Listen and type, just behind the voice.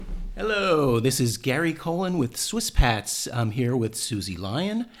Hello, this is Gary Colin with Swiss Pats. I'm here with Susie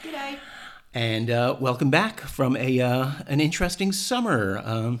Lyon. G'day. And welcome back from an interesting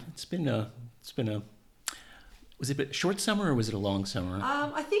summer. It's been a was it a short summer or was it a long summer?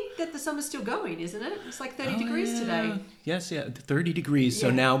 I think that the summer's still going, isn't it? It's like 30 degrees today. Yes, 30 degrees. So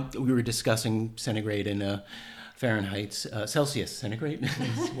now we were discussing centigrade and Fahrenheit, Celsius, centigrade?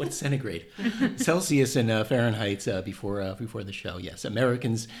 What's centigrade? Celsius and Fahrenheit before the show. Yes,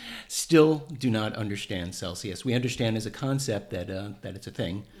 Americans still do not understand Celsius. We understand as a concept that it's a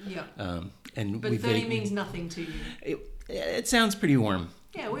thing. Yeah. But 30 means nothing to you. It sounds pretty warm.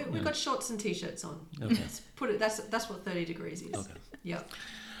 Yeah, we've got shorts and t-shirts on. Okay. Let's put it. That's what 30 degrees is. Okay.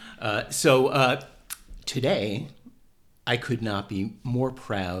 Yeah. So today, I could not be more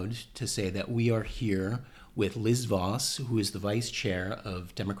proud to say that we are here with Liz Voss, who is the vice chair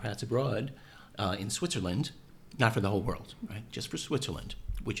of Democrats Abroad in Switzerland, not for the whole world, right? Just for Switzerland,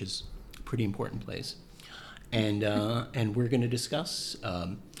 which is a pretty important place. And we're going to discuss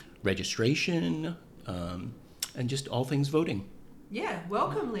registration and just all things voting. Yeah,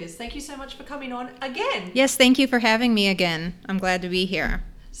 welcome, Liz. Thank you so much for coming on again. Yes, thank you for having me again. I'm glad to be here.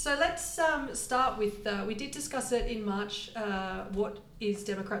 So let's start with, we did discuss it in March, what is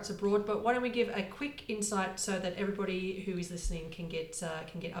Democrats Abroad, but why don't we give a quick insight so that everybody who is listening can get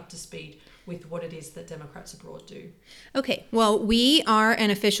up to speed with what it is that Democrats Abroad do. Okay, well, we are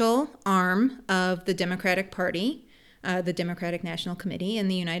an official arm of the Democratic Party, the Democratic National Committee in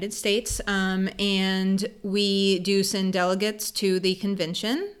the United States, and we do send delegates to the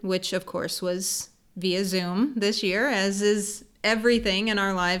convention, which of course was via Zoom this year, as is everything in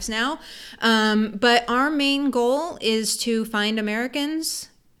our lives now. But our main goal is to find Americans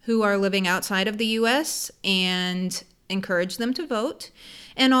who are living outside of the U.S. and encourage them to vote,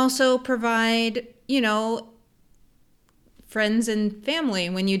 and also provide, friends and family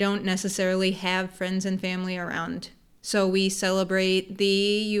when you don't necessarily have friends and family around. So we celebrate the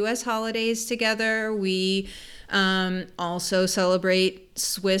U.S. holidays together. We also celebrate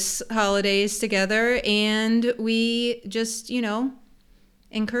Swiss holidays together. And we just,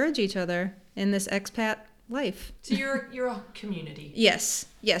 encourage each other in this expat life. So you're a community. Yes,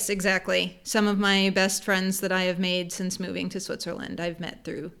 exactly. Some of my best friends that I have made since moving to Switzerland, I've met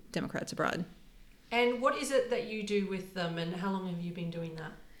through Democrats Abroad. And what is it that you do with them, and how long have you been doing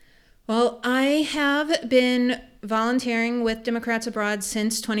that? Well, I have been volunteering with Democrats Abroad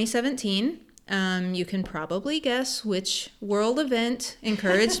since 2017. You can probably guess which world event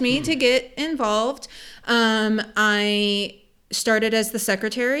encouraged me to get involved. I started as the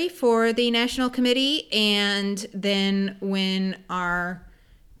secretary for the National Committee, and then when our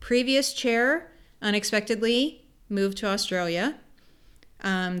previous chair unexpectedly moved to Australia,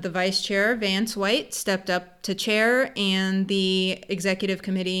 the vice chair, Vance White, stepped up to chair, and the executive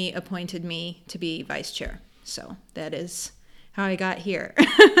committee appointed me to be vice chair. So that is how I got here.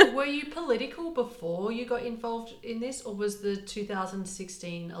 Were you political before you got involved in this, or was the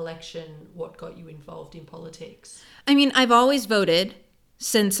 2016 election what got you involved in politics? I mean, I've always voted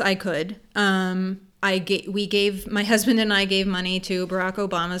since I could. My husband and I gave money to Barack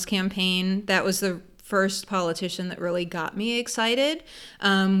Obama's campaign. That was the first politician that really got me excited.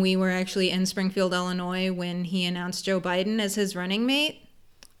 We were actually in Springfield, Illinois when he announced Joe Biden as his running mate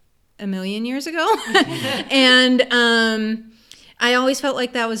a million years ago. And I always felt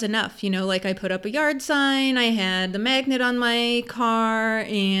like that was enough. Like I put up a yard sign, I had the magnet on my car,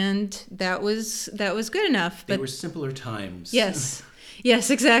 and that was good enough. They were simpler times. Yes,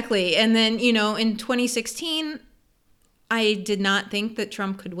 exactly. And then, in 2016, I did not think that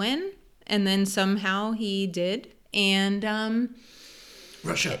Trump could win. And then somehow he did. And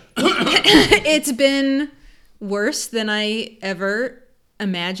Russia. It's been worse than I ever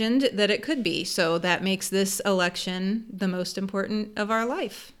imagined that it could be. So that makes this election the most important of our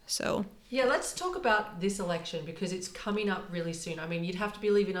life. So yeah, let's talk about this election because it's coming up really soon. I mean, you'd have to be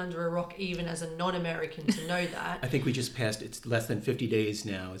living under a rock even as a non-American to know that. I think we just passed, it's less than 50 days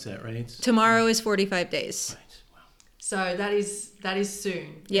now, is that right? Tomorrow is 45 days. Right. So that is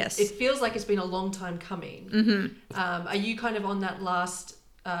soon. Yes. It feels like it's been a long time coming. Mm-hmm. Are you kind of on that last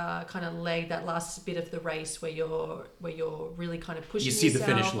kind of leg, that last bit of the race where you're really kind of pushing yourself? You see the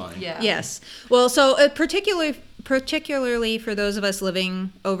finish line. Yeah. Yes. Well, so particularly for those of us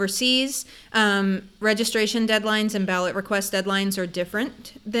living overseas, registration deadlines and ballot request deadlines are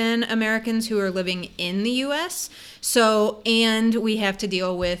different than Americans who are living in the U.S. So, and we have to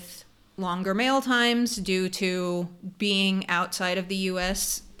deal with longer mail times due to being outside of the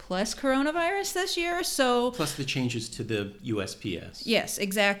U.S. plus coronavirus this year. So plus the changes to the USPS. Yes,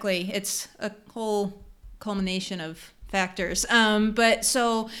 exactly. It's a whole culmination of factors. But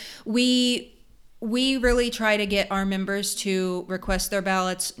so we really try to get our members to request their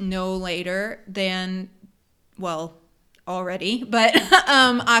ballots no later than, well, already, but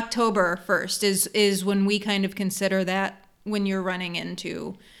October 1st is when we kind of consider that when you're running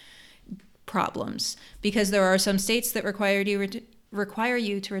into problems, because there are some states that require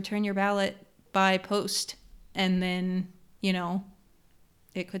you to return your ballot by post, and then, you know,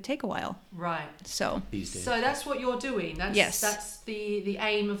 it could take a while. Right. So These days. So that's what you're doing. That's, Yes. That's the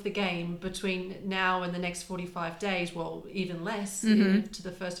aim of the game between now and the next 45 days, well, even less, to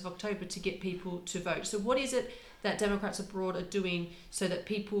the 1st of October, to get people to vote. So what is it that Democrats Abroad are doing so that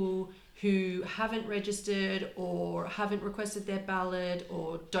people who haven't registered or haven't requested their ballot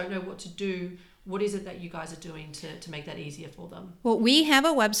or don't know what to do, what is it that you guys are doing to make that easier for them? Well, we have a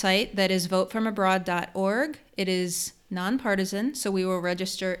website that is votefromabroad.org. It is nonpartisan, so we will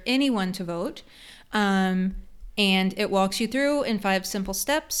register anyone to vote. And it walks you through in 5 simple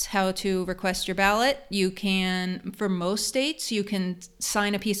steps how to request your ballot. You can, for most states, you can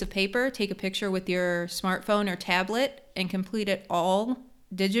sign a piece of paper, take a picture with your smartphone or tablet, and complete it all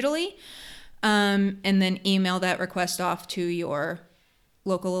digitally. And then email that request off to your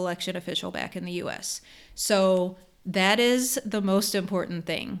local election official back in the U.S. So that is the most important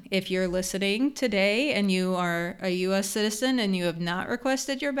thing. If you're listening today and you are a U.S. citizen and you have not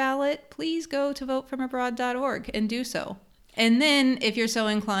requested your ballot, please go to votefromabroad.org and do so. And then, if you're so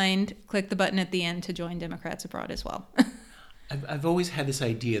inclined, click the button at the end to join Democrats Abroad as well. I've always had this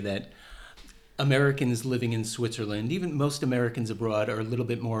idea that Americans living in Switzerland, even most Americans abroad, are a little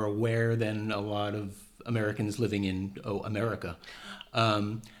bit more aware than a lot of Americans living in America.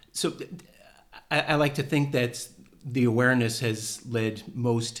 So I like to think that the awareness has led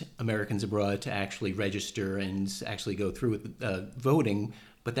most Americans abroad to actually register and actually go through with voting,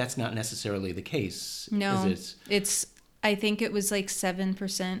 but that's not necessarily the case. No, Is it? it's, I think it was like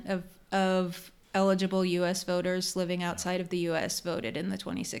 7% of eligible U.S. voters living outside of the U.S. voted in the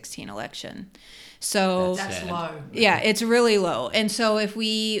 2016 election. So That's sad. low. yeah, it's really low. And so if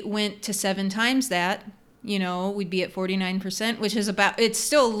we went to 7 times that, you know, we'd be at 49%, which is about, it's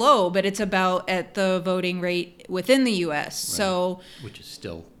still low, but it's about at the voting rate within the U.S. Right. So Which is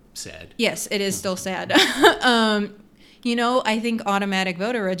still sad. yes, it is still sad. You know, I think automatic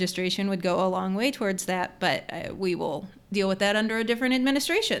voter registration would go a long way towards that, but we will deal with that under a different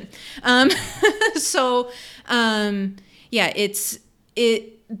administration. Yeah,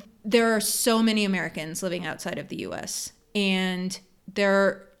 there are so many Americans living outside of the U.S., and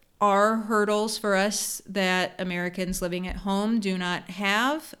there are hurdles for us that Americans living at home do not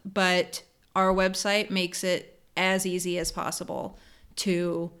have, but our website makes it as easy as possible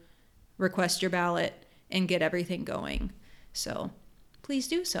to request your ballot and get everything going. So please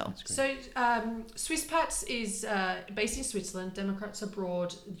do so. So SwissPats is based in Switzerland. Democrats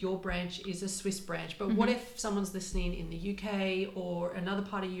Abroad, your branch is a Swiss branch. But what if someone's listening in the UK or another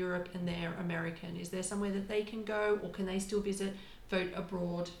part of Europe and they're American? Is there somewhere that they can go, or can they still visit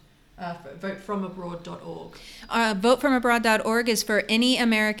votefromabroad.org? Votefromabroad.org is for any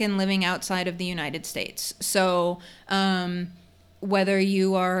American living outside of the United States. So whether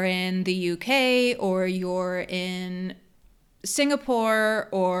you are in the UK or you're in Singapore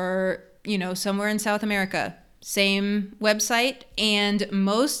or, you know, somewhere in South America, same website. And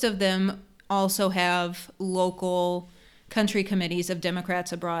most of them also have local country committees of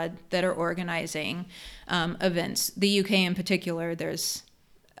Democrats Abroad that are organizing events. The UK in particular, there's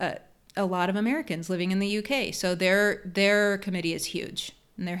a lot of Americans living in the UK. So their committee is huge,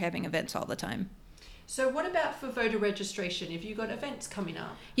 and they're having events all the time. So what about for voter registration? Have you got events coming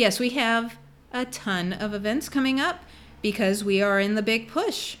up? Yes, we have a ton of events coming up because we are in the big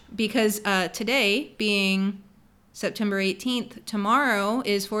push. Because today, being September 18th, tomorrow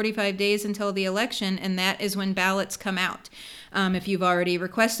is 45 days until the election, and that is when ballots come out. If you've already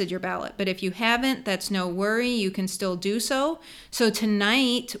requested your ballot. But if you haven't, that's no worry. You can still do so. So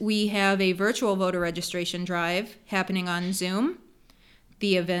tonight, we have a virtual voter registration drive happening on Zoom.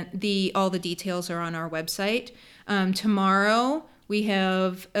 All the details are on our website. Tomorrow, we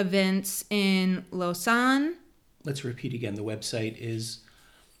have events in Lausanne. Let's repeat again. The website is...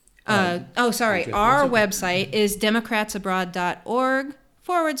 Our okay. website is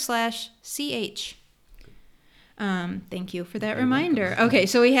democratsabroad.org/ch. Thank you for that reminder. Okay,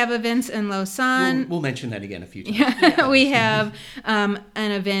 so we have events in Lausanne. We'll mention that again a few times. We have an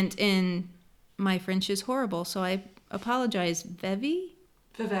event in, my French is horrible, so I apologize, Vevey,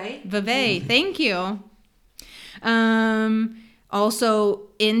 thank you. Also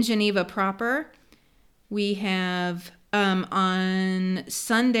in Geneva proper, we have on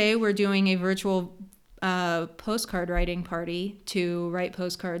Sunday we're doing a virtual a postcard writing party to write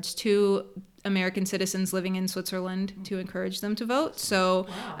postcards to American citizens living in Switzerland to encourage them to vote. So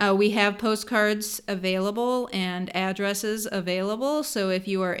we have postcards available and addresses available. So if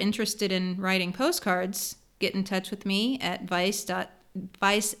you are interested in writing postcards, get in touch with me at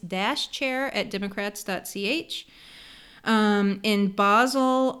vice-chair@democrats.ch. In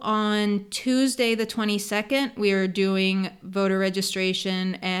Basel on Tuesday the 22nd, we are doing voter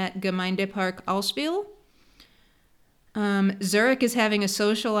registration at Gemeindepark Ausspiel. Zurich is having a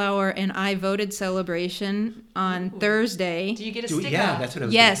social hour and I voted celebration on Thursday. Do you get a sticker? Yeah, that's what I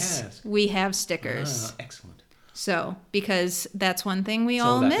was Yes, going to ask. we have stickers. Excellent. So, because that's one thing we It's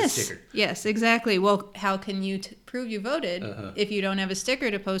all all about the miss. sticker. Yes, exactly. Well, how can you prove you voted if you don't have a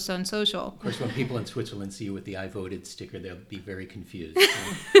sticker to post on social? Of course, when people in Switzerland see you with the I voted sticker, they'll be very confused. Is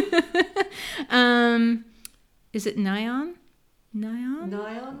it Nyon? Neon?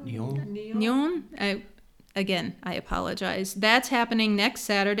 Nyon? Nyon? I apologize. That's happening next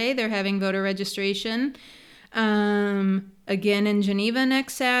Saturday. They're having voter registration. Again in Geneva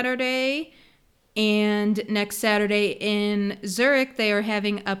next Saturday. And next Saturday in Zurich, they are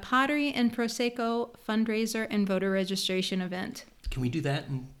having a pottery and Prosecco fundraiser and voter registration event. Can we do that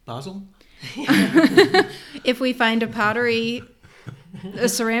in Basel? If we find a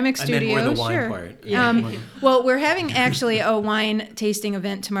ceramic I meant studio, more the wine sure. part. Well, we're having actually a wine tasting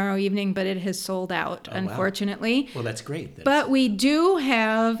event tomorrow evening, but it has sold out, wow. unfortunately. Well, that's great. But we do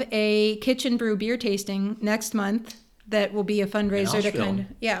have a kitchen brew beer tasting next month that will be a fundraiser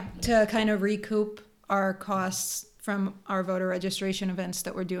to kind of recoup our costs from our voter registration events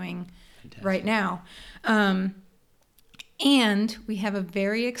that we're doing right now. And we have a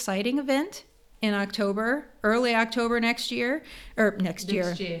very exciting event in October, early October next month.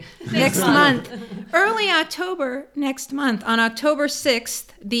 Early October next month. On October 6th,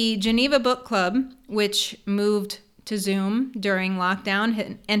 the Geneva Book Club, which moved to Zoom during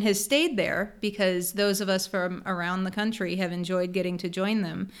lockdown and has stayed there because those of us from around the country have enjoyed getting to join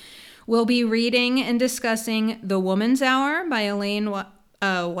them, will be reading and discussing The Woman's Hour by Elaine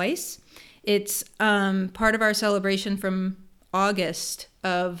Weiss. It's part of our celebration from August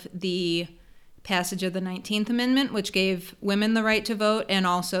of the passage of the 19th Amendment, which gave women the right to vote, and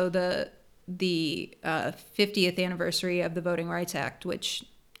also the 50th anniversary of the Voting Rights Act, which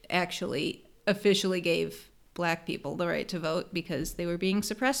actually officially gave Black people the right to vote because they were being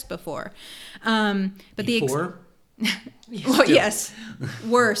suppressed before. Before? Well, yes,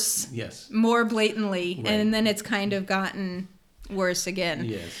 worse. Yes. More blatantly, Right. and then it's kind of gotten worse again.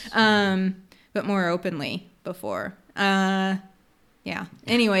 Yes. But more openly before. Yeah.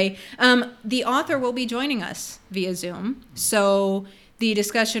 Anyway, the author will be joining us via Zoom. So the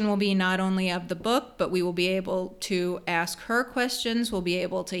discussion will be not only of the book, but we will be able to ask her questions. We'll be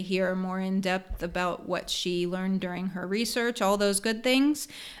able to hear more in depth about what she learned during her research, all those good things.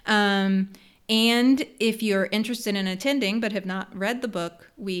 And if you're interested in attending but have not read the book,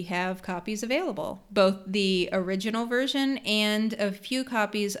 we have copies available, both the original version and a few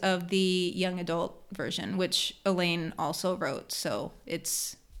copies of the young adult version, which Elaine also wrote. So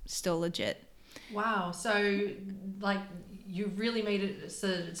it's still legit. Wow. So, like, you really made it so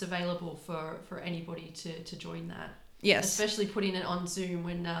that it's available for anybody to join that. Yes. Especially putting it on Zoom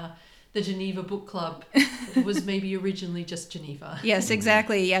when the Geneva Book Club was maybe originally just Geneva. Yes,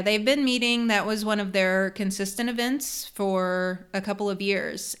 exactly. Yeah, they've been meeting. That was one of their consistent events for a couple of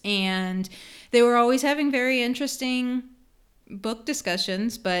years. And they were always having very interesting book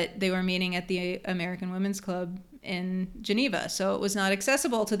discussions, but they were meeting at the American Women's Club in Geneva. So it was not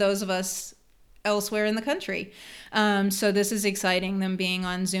accessible to those of us elsewhere in the country. So this is exciting. Them being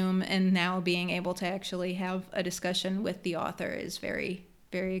on Zoom and now being able to actually have a discussion with the author is very,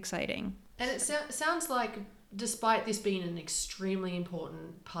 very exciting. And it sounds like, despite this being an extremely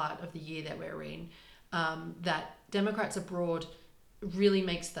important part of the year that we're in, that Democrats Abroad really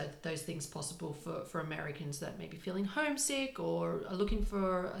makes those things possible for Americans that may be feeling homesick or are looking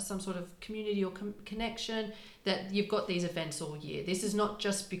for some sort of community or connection, that you've got these events all year. This is not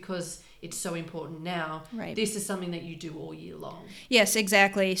just because it's so important now. Right. This is something that you do all year long. Yes,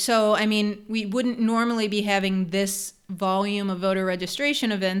 exactly. So, I mean, we wouldn't normally be having this volume of voter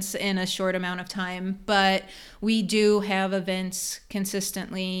registration events in a short amount of time, but we do have events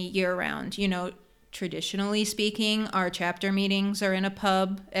consistently year round. You know, traditionally speaking, our chapter meetings are in a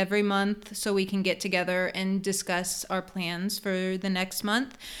pub every month so we can get together and discuss our plans for the next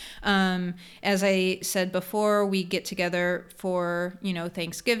month. As I said before, we get together for,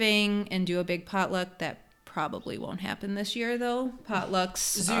 Thanksgiving and do a big potluck that probably won't happen this year, though.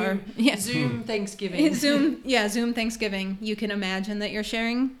 Potlucks are Zoom Thanksgiving. Zoom Thanksgiving. You can imagine that you're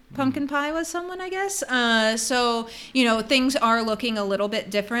sharing pumpkin pie with someone, I guess. So, things are looking a little bit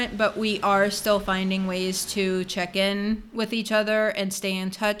different, but we are still finding ways to check in with each other and stay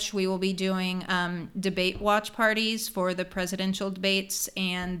in touch. We will be doing debate watch parties for the presidential debates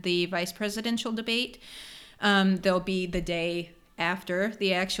and the vice presidential debate. They'll be the day after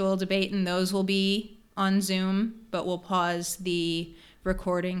the actual debate, and those will be on Zoom, but we'll pause the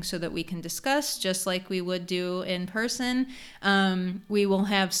recording so that we can discuss just like we would do in person. We will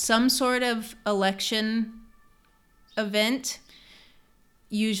have some sort of election event.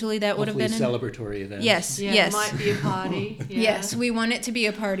 Usually that would have been celebratory event. Yes, Yeah, yes. it might be a party. Yeah. Yes, we want it to be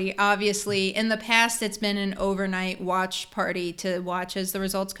a party. Obviously, in the past, it's been an overnight watch party to watch as the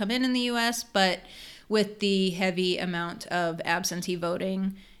results come in the U.S., but with the heavy amount of absentee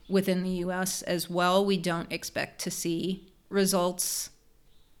voting within the U.S. as well, we don't expect to see results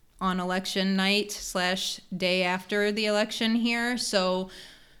on election night / day after the election here. So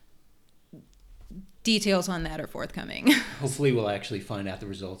details on that are forthcoming. Hopefully we'll actually find out the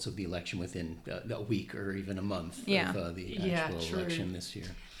results of the election within a week or even a month of the actual election this year.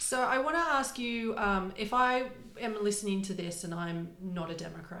 So I want to ask you, if I am listening to this and I'm not a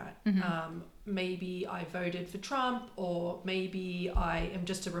Democrat, maybe I voted for Trump or maybe I am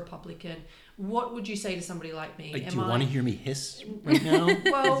just a Republican, what would you say to somebody like me? Do you want to hear me hiss right now?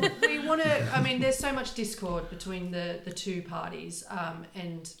 Well, we want to, there's so much discord between the two parties,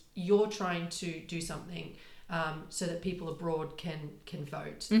 and you're trying to do something so that people abroad can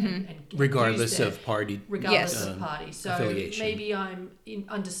vote and regardless of party. Regardless of party. So affiliation. maybe I'm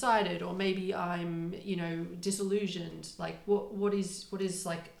undecided, or maybe I'm disillusioned. Like what is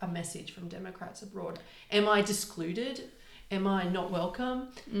like a message from Democrats abroad? Am I excluded? Am I not welcome?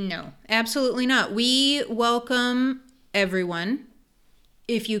 No, absolutely not. We welcome everyone.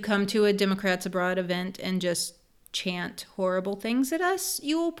 If you come to a Democrats Abroad event and just chant horrible things at us,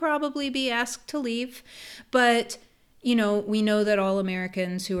 you will probably be asked to leave. But, we know that all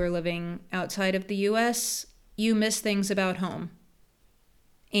Americans who are living outside of the U.S., you miss things about home.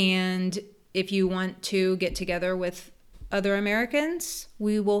 And if you want to get together with other Americans,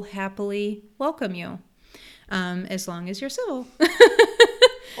 we will happily welcome you. As long as you're civil.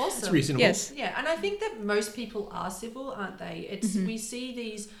 Awesome. It's reasonable. Yes. Yeah, and I think that most people are civil, aren't they? It's we see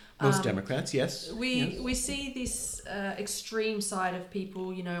these. Most Democrats, yes. We see this extreme side of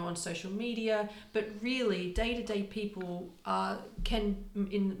people, on social media, but really day-to-day people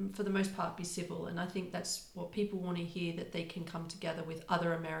can, for the most part, be civil, and I think that's what people want to hear, that they can come together with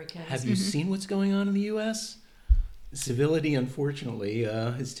other Americans. Have you seen what's going on in the U.S.? Civility, unfortunately,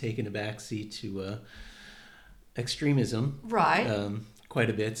 has taken a backseat to extremism. Right. Quite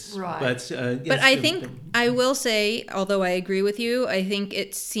a bit. Right. But I think, I will say, although I agree with you, I think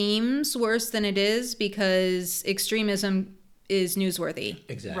it seems worse than it is because extremism is newsworthy.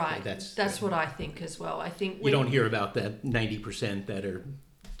 Exactly. Right. That's what I think as well. I think you don't hear about the 90% that are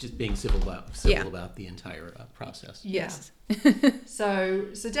just being civil about the entire process. Yes. So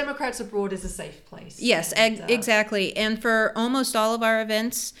Democrats Abroad is a safe place. Yes, exactly. And for almost all of our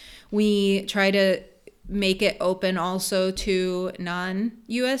events, we try to make it open also to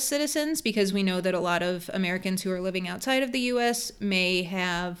non-U.S. citizens, because we know that a lot of Americans who are living outside of the U.S. may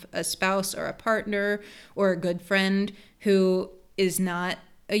have a spouse or a partner or a good friend who is not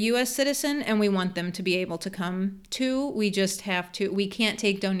a U.S. citizen, and we want them to be able to come too. We can't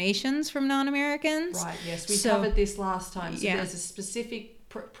take donations from non-Americans. Right, yes. We covered this last time. So there's a specific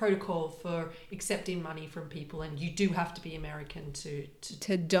protocol for accepting money from people, and you do have to be American to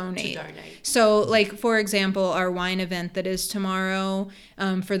donate. So, like, for example, our wine event that is tomorrow,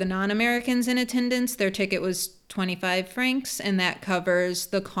 for the non-Americans in attendance, their ticket was 25 francs, and that covers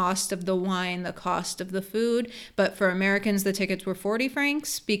the cost of the wine, the cost of the food. But for Americans, the tickets were 40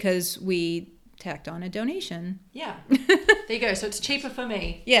 francs because we tacked on a donation. Yeah. There you go. So it's cheaper for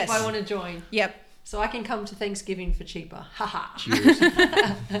me if I want to join. Yep. So I can come to Thanksgiving for cheaper. Haha. Cheers.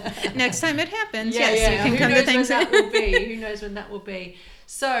 Next time it happens, you can come to Thanksgiving. Who knows when that will be?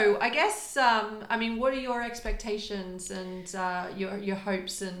 So I guess, what are your expectations and your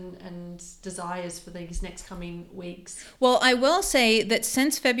hopes and desires for these next coming weeks? Well, I will say that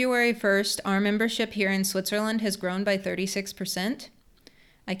since February 1st, our membership here in Switzerland has grown by 36%.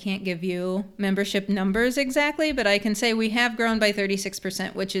 I can't give you membership numbers exactly, but I can say we have grown by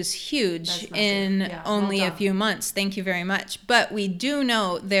 36%, which is huge in only a few months. Thank you very much. But we do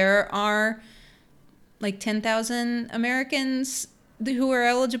know there are like 10,000 Americans who are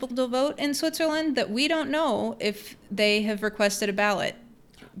eligible to vote in Switzerland that we don't know if they have requested a ballot,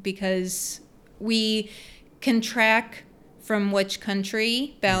 because we can track from which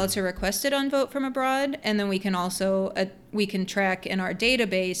country ballots are requested on Vote from Abroad, and then we can also we can track in our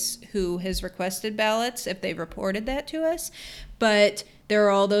database who has requested ballots if they've reported that to us. But there are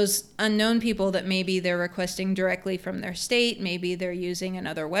all those unknown people that maybe they're requesting directly from their state, maybe they're using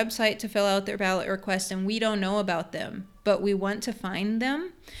another website to fill out their ballot request, and we don't know about them, but we want to find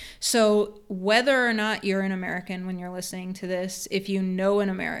them. So whether or not you're an American when you're listening to this, if you know an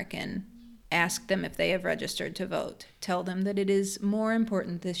American, ask them if they have registered to vote. Tell them that it is more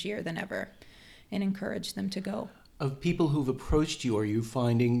important this year than ever, and encourage them to go. Of people who've approached you, are you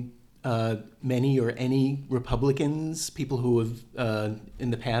finding many or any Republicans, people who have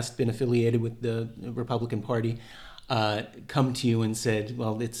in the past been affiliated with the Republican Party, come to you and said,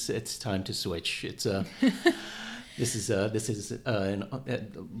 "Well, it's time to switch. It's this is an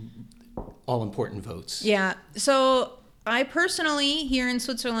all important votes." Yeah. So I personally, here in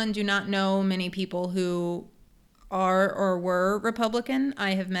Switzerland, do not know many people who are or were Republican.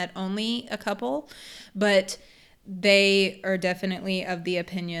 I have met only a couple, but they are definitely of the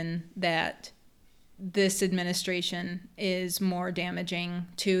opinion that this administration is more damaging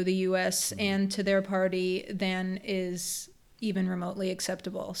to the U.S. and to their party than is even remotely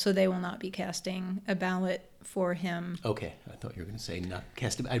acceptable. So they will not be casting a ballot for him. Okay, I thought you were going to say not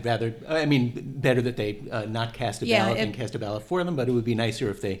cast a better that they not cast a ballot than cast a ballot for them, but it would be nicer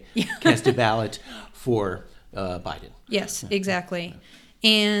if they cast a ballot for Biden. Yes, exactly.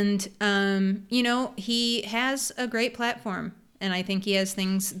 And, he has a great platform, and I think he has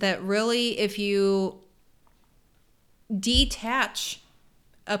things that really, if you detach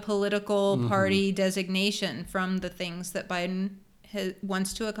a political party designation from the things that Biden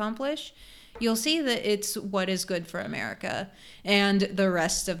wants to accomplish, you'll see that it's what is good for America and the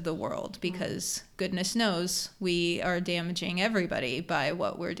rest of the world, because goodness knows we are damaging everybody by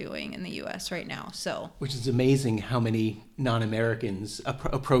what we're doing in the U.S. right now. So, which is amazing how many non-Americans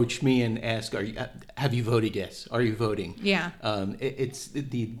approach me and ask, have you voted yet? Are you voting? Yeah. It's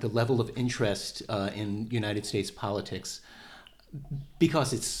the level of interest in United States politics,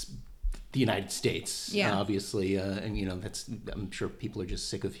 because it's the United States, obviously, and I'm sure people are just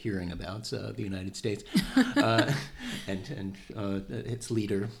sick of hearing about the United States and its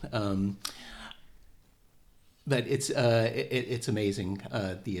leader. But it's amazing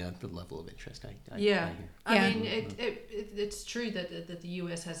the level of interest. I hear. I mean, it's true that the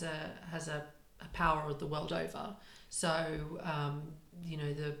US has a power of the world over. So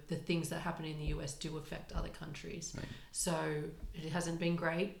the things that happen in the US do affect other countries. Right. So it hasn't been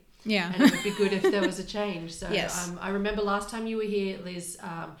great. Yeah. And it would be good if there was a change. So yes. I remember last time you were here, Liz,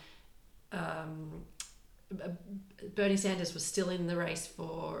 Bernie Sanders was still in the race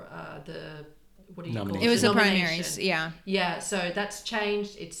for it was the primaries, yeah. Yeah, so that's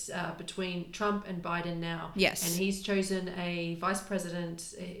changed. It's between Trump and Biden now. Yes. And he's chosen a vice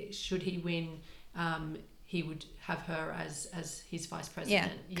president. Should he win, he would have her as his vice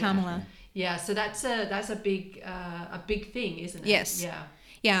president. Yeah, Kamala. Yeah, so that's a big thing, isn't it? Yes. Yeah.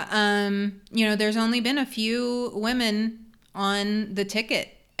 Yeah, there's only been a few women on the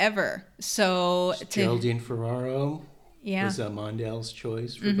ticket ever. So Geraldine Ferraro was Mondale's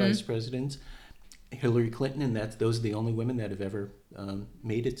choice for vice president. Hillary Clinton, and those are the only women that have ever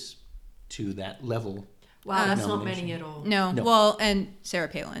made it to that level. Wow, that's not many at all. No. Well, and Sarah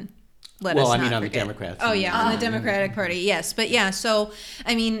Palin. On the Democrats. Oh, yeah, on the Democratic Party, yes. But yeah, so,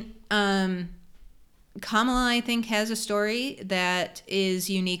 Kamala, I think, has a story that is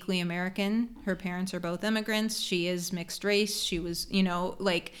uniquely American. Her parents are both immigrants. She is mixed race. She was,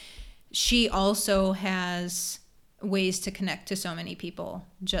 she also has ways to connect to so many people,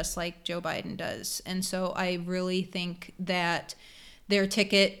 just like Joe Biden does. And so I really think that their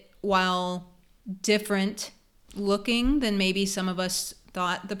ticket, while different looking than maybe some of us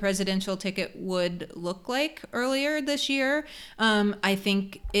thought the presidential ticket would look like earlier this year, I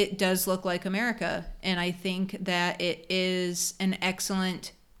think it does look like America. And I think that it is an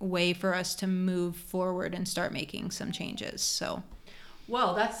excellent way for us to move forward and start making some changes. So,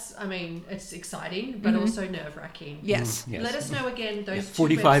 well, it's exciting, but also nerve-wracking. Yes. Yes. Let us know again those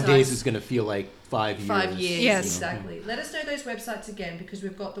 45 days is going to feel like 5 years. 5 years, yes. Exactly. Let us know those websites again, because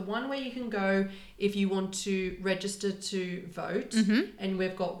we've got the one where you can go if you want to register to vote, and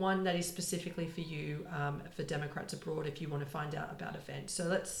we've got one that is specifically for you, for Democrats Abroad, if you want to find out about events. So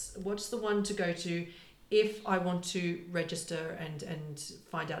what's the one to go to if I want to register and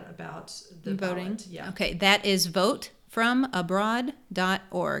find out about the voting? Ballot? Yeah. Okay, that is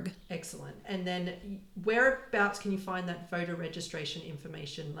votefromabroad.org. Excellent. And then whereabouts can you find that voter registration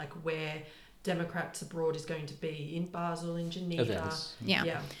information, like where Democrats Abroad is going to be? In Basel, in Geneva? Events.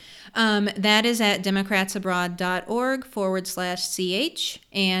 Yeah. That is at democratsabroad.org/ch.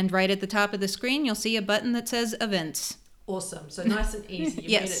 And right at the top of the screen, you'll see a button that says events. Awesome. So nice and easy. You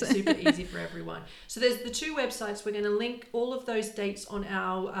Yes. made it super easy for everyone. So there's the two websites. We're going to link all of those dates on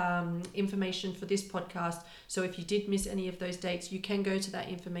our information for this podcast. So if you did miss any of those dates, you can go to that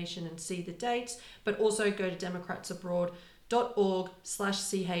information and see the dates, but also go to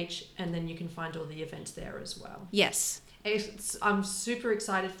democratsabroad.org/ch, and then you can find all the events there as well. Yes. I'm super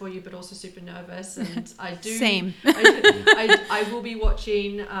excited for you, but also super nervous, and I do. Same. I will be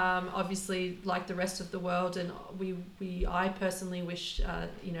watching, obviously, like the rest of the world, and I personally wish,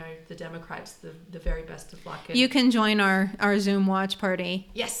 the Democrats the very best of luck. And You can join our Zoom watch party.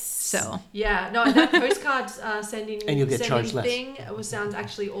 yes. So. Yeah, no, that postcard sending And you'll get sending charged less. thing sounds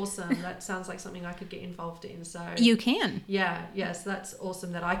actually awesome. That sounds like something I could get involved in. So You can. yes, that's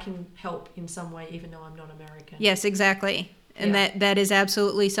awesome that I can help in some way, even though I'm not American. Yes, exactly. And Yeah. that is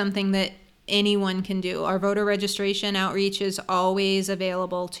absolutely something that anyone can do. Our voter registration outreach is always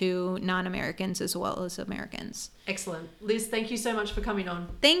available to non-Americans as well as Americans. Excellent. Liz, thank you so much for coming on.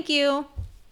 Thank you.